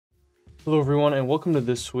Hello everyone and welcome to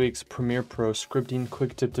this week's Premiere Pro scripting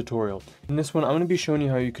quick tip tutorial. In this one I'm going to be showing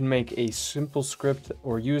you how you can make a simple script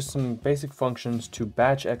or use some basic functions to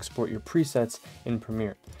batch export your presets in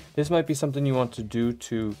Premiere. This might be something you want to do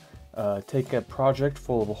to take a project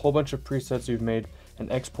full of a whole bunch of presets you've made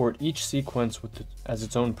and export each sequence as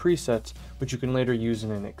its own preset, which you can later use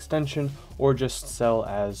in an extension or just sell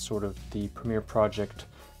as sort of the Premiere project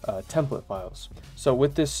template files. So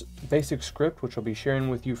with this basic script, which I'll be sharing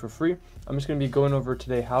with you for free, I'm just going to be going over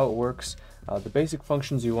today how it works, the basic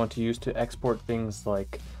functions you want to use to export things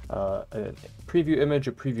like a preview image,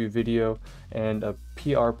 a preview video, and a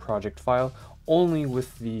PR project file, only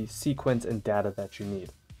with the sequence and data that you need.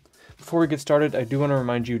 Before we get started, I do want to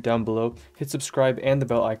remind you down below, hit subscribe and the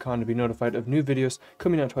bell icon to be notified of new videos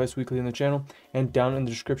coming out twice weekly on the channel, and down in the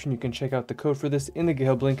description you can check out the code for this in the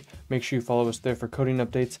GitHub link. Make sure you follow us there for coding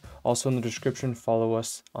updates. Also in the description, follow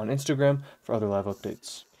us on Instagram for other live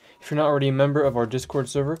updates. If you're not already a member of our Discord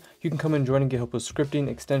server, you can come and join and get help with scripting,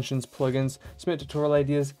 extensions, plugins, submit tutorial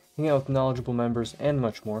ideas, hang out with knowledgeable members, and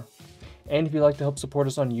much more. And if you'd like to help support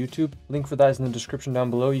us on YouTube, link for that is in the description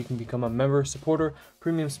down below. You can become a member, supporter,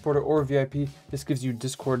 premium supporter, or VIP. This gives you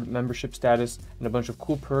Discord membership status and a bunch of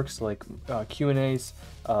cool perks like Q&As,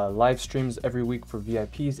 live streams every week for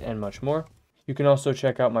VIPs, and much more. You can also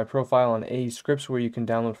check out my profile on AE Scripts where you can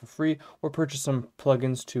download for free or purchase some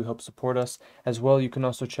plugins to help support us. As well, you can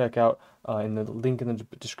also check out in the link in the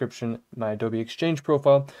description my Adobe Exchange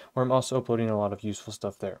profile where I'm also uploading a lot of useful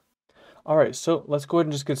stuff there. Alright, so let's go ahead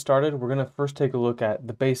and just get started. We're going to first take a look at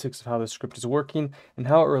the basics of how this script is working and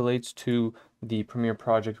how it relates to the Premiere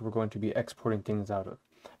project we're going to be exporting things out of.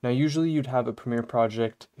 Now usually you'd have a Premiere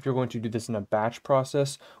project if you're going to do this in a batch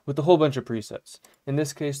process with a whole bunch of presets. In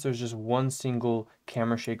this case there's just one single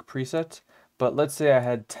camera shake preset, but let's say I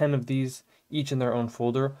had 10 of these, each in their own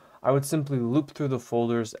folder. I would simply loop through the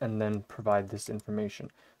folders and then provide this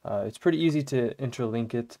information. It's pretty easy to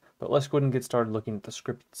interlink it, but let's go ahead and get started looking at the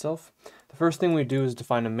script itself. The first thing we do is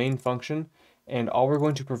define a main function, and all we're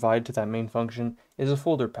going to provide to that main function is a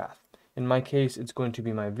folder path. In my case, it's going to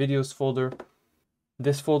be my videos folder.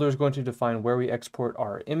 This folder is going to define where we export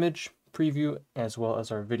our image preview as well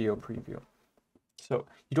as our video preview. So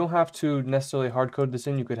you don't have to necessarily hard code this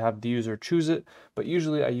in, you could have the user choose it, but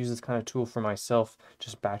usually I use this kind of tool for myself,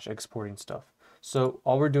 just batch exporting stuff. So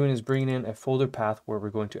all we're doing is bringing in a folder path where we're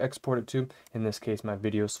going to export it to, in this case my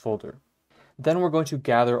videos folder. Then we're going to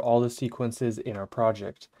gather all the sequences in our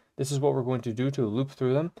project. This is what we're going to do to loop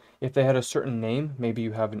through them. If they had a certain name, maybe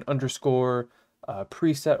you have an underscore,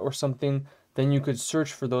 preset or something, then you could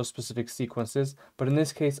search for those specific sequences. But in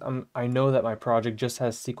this case, I know that my project just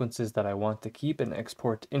has sequences that I want to keep and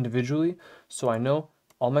export individually. So I know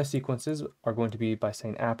all my sequences are going to be by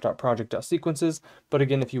saying app.project.sequences. But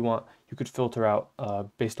again, if you want, you could filter out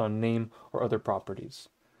based on name or other properties.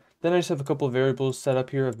 Then I just have a couple of variables set up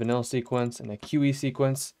here, a vanilla sequence and a QE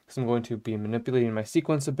sequence, because I'm going to be manipulating my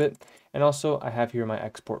sequence a bit. And also I have here my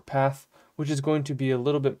export path, which is going to be a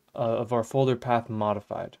little bit of our folder path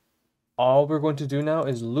modified. All we're going to do now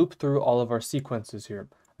is loop through all of our sequences here.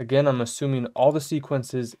 Again, I'm assuming all the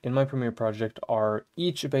sequences in my Premiere project are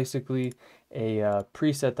each basically a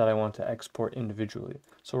preset that I want to export individually.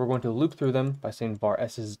 So we're going to loop through them by saying var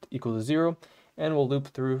s is equal to 0, and we'll loop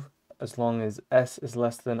through as long as s is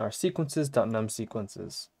less than our sequences.num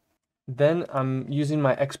sequences. Then I'm using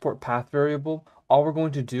my export path variable. All we're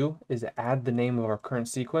going to do is add the name of our current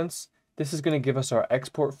sequence. This is going to give us our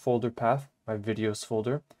export folder path, my videos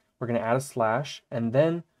folder. We're going to add a slash, and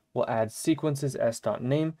then we'll add sequences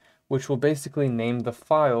s.name, which will basically name the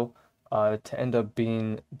file to end up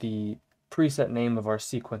being the preset name of our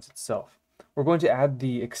sequence itself. We're going to add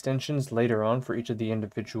the extensions later on for each of the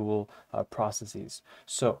individual processes.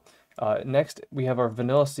 So next we have our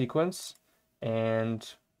vanilla sequence, and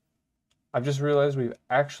I've just realized we've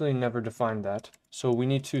actually never defined that. So we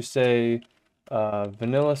need to say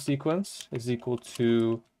vanilla sequence is equal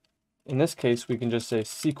to, in this case, we can just say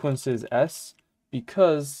sequences s,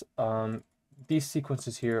 because these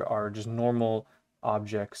sequences here are just normal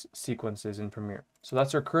objects sequences in Premiere. So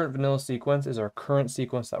that's our current vanilla sequence, is our current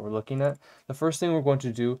sequence that we're looking at. The first thing we're going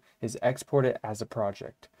to do is export it as a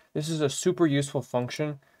project. This is a super useful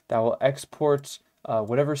function that will export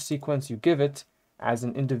whatever sequence you give it as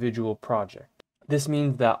an individual project. This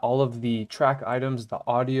means that all of the track items, the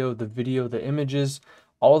audio, the video, the images,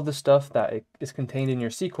 all of the stuff that is contained in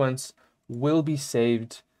your sequence will be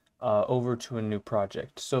saved over to a new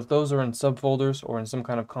project. So if those are in subfolders or in some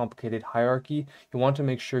kind of complicated hierarchy, you want to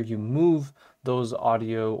make sure you move those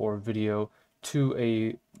audio or video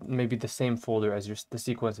to maybe the same folder as the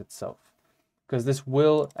sequence itself. because this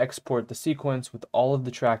will export the sequence with all of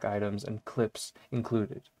the track items and clips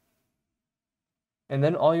included. And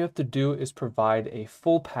then all you have to do is provide a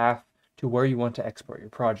full path to where you want to export your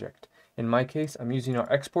project. In my case, I'm using our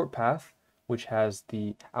export path, which has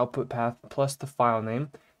the output path plus the file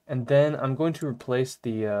name, and then I'm going to replace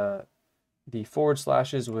the forward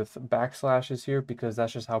slashes with backslashes here because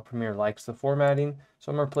that's just how Premiere likes the formatting.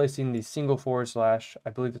 So I'm replacing the single forward slash, I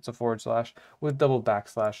believe it's a forward slash, with double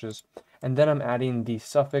backslashes. And then I'm adding the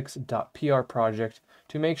suffix .pr project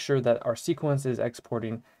to make sure that our sequence is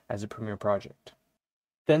exporting as a Premiere project.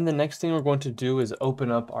 Then the next thing we're going to do is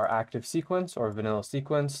open up our active sequence or vanilla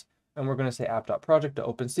sequence, and we're going to say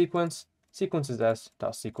app.project.open sequence, sequences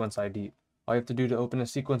s.sequence ID. All you have to do to open a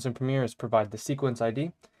sequence in Premiere is provide the sequence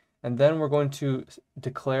ID, and then we're going to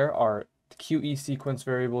declare our QE sequence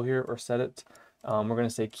variable here, or set it. We're going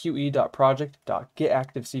to say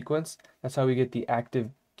QE.project.getActiveSequence. That's how we get the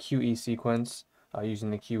active QE sequence using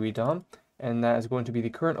the QE DOM, and that is going to be the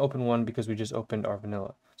current open one because we just opened our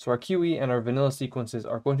vanilla. So our QE and our vanilla sequences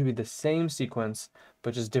are going to be the same sequence,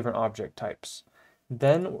 but just different object types.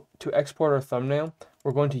 Then to export our thumbnail,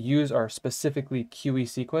 we're going to use our specifically QE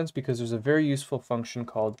sequence because there's a very useful function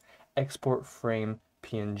called export frame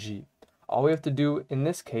PNG. All we have to do in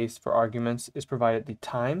this case for arguments is provide the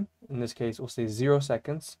time. In this case, we'll say 0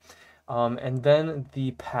 seconds, and then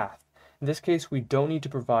the path. In this case, we don't need to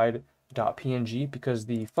provide .png because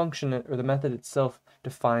the function or the method itself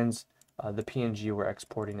defines the PNG we're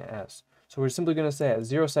exporting it as. So we're simply going to say at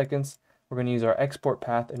 0 seconds, we're going to use our export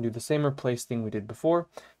path and do the same replace thing we did before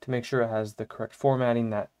to make sure it has the correct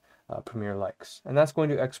formatting that Premiere likes. And that's going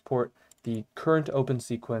to export the current open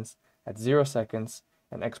sequence at 0 seconds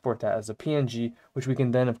and export that as a PNG, which we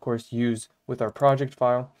can then of course use with our project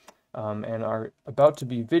file and our about to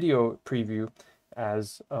be video preview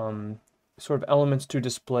as sort of elements to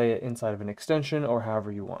display it inside of an extension or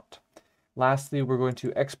however you want. Lastly, we're going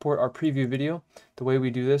to export our preview video. The way we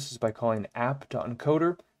do this is by calling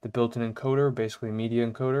app.encoder, the built-in encoder, basically media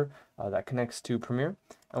encoder that connects to Premiere,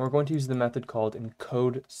 and we're going to use the method called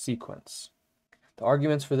encode sequence. The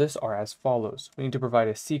arguments for this are as follows. We need to provide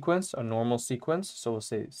a sequence, a normal sequence, so we'll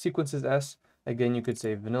say sequences s, again you could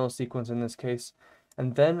say vanilla sequence in this case,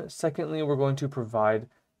 and then secondly we're going to provide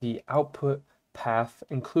the output path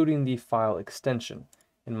including the file extension.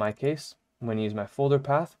 In my case, I'm going to use my folder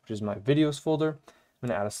path, which is my videos folder. I'm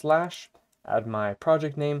going to add a slash, add my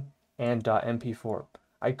project name, and .mp4.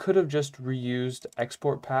 I could have just reused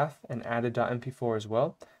export path and added .mp4 as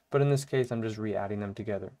well, but in this case I'm just re-adding them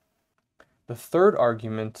together. The third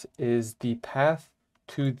argument is the path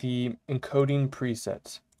to the encoding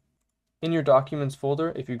presets. In your documents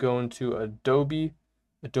folder, if you go into Adobe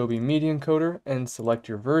Media Encoder and select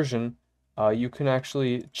your version, you can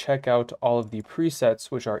actually check out all of the presets,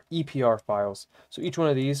 which are EPR files. So each one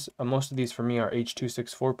of these, most of these for me are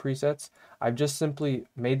H.264 presets. I've just simply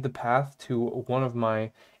made the path to one of my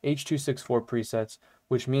H.264 presets,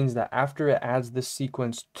 which means that after it adds this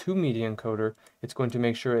sequence to Media Encoder, it's going to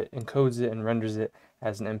make sure it encodes it and renders it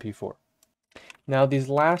as an MP4. Now these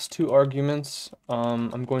last two arguments,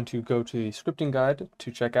 I'm going to go to the scripting guide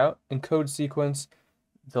to check out. Encode sequence,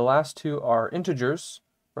 the last two are integers,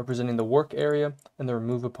 representing the work area, and the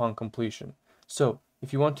remove upon completion. So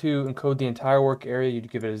if you want to encode the entire work area, you'd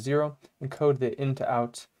give it a 0, encode the in to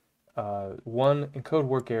out 1, encode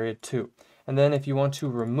work area 2. And then if you want to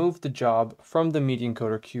remove the job from the media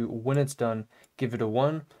encoder queue when it's done, give it a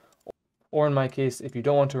 1, or in my case, if you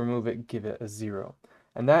don't want to remove it, give it a 0.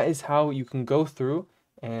 And that is how you can go through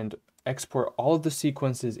and export all of the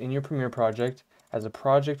sequences in your Premiere project as a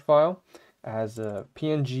project file, as a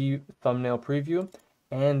PNG thumbnail preview,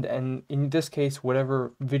 and in this case,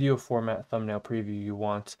 whatever video format thumbnail preview you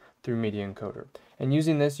want through Media Encoder. And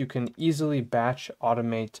using this, you can easily batch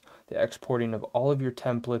automate the exporting of all of your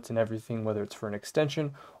templates and everything, whether it's for an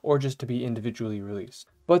extension or just to be individually released.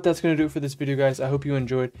 But that's going to do it for this video, guys. I hope you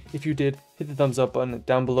enjoyed. If you did, hit the thumbs up button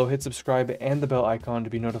down below, hit subscribe and the bell icon to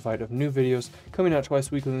be notified of new videos coming out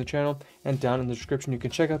twice weekly on the channel. And down in the description, you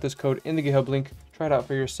can check out this code in the GitHub link, try it out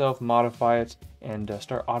for yourself, modify it, and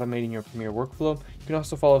start automating your Premiere workflow. You can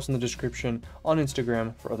also follow us in the description on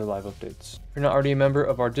Instagram for other live updates. If you're not already a member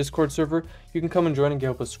of our Discord server, you can come and join and get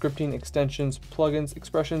help with scripting, extensions, plugins,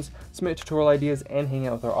 expressions, submit tutorial ideas, and hang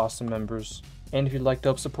out with our awesome members. And if you'd like to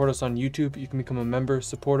help support us on YouTube, you can become a member,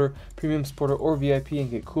 supporter, premium supporter, or VIP and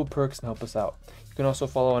get cool perks and help us out. You can also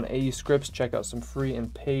follow on AE Scripts, check out some free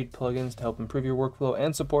and paid plugins to help improve your workflow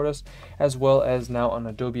and support us, as well as now on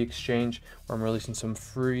Adobe Exchange, where I'm releasing some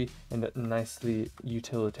free and nicely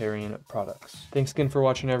utilitarian products. Thanks again for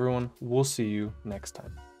watching, everyone. We'll see you next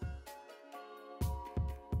time.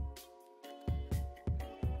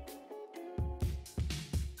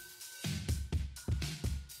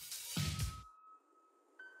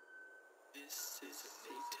 This is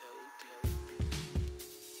a Nato beat.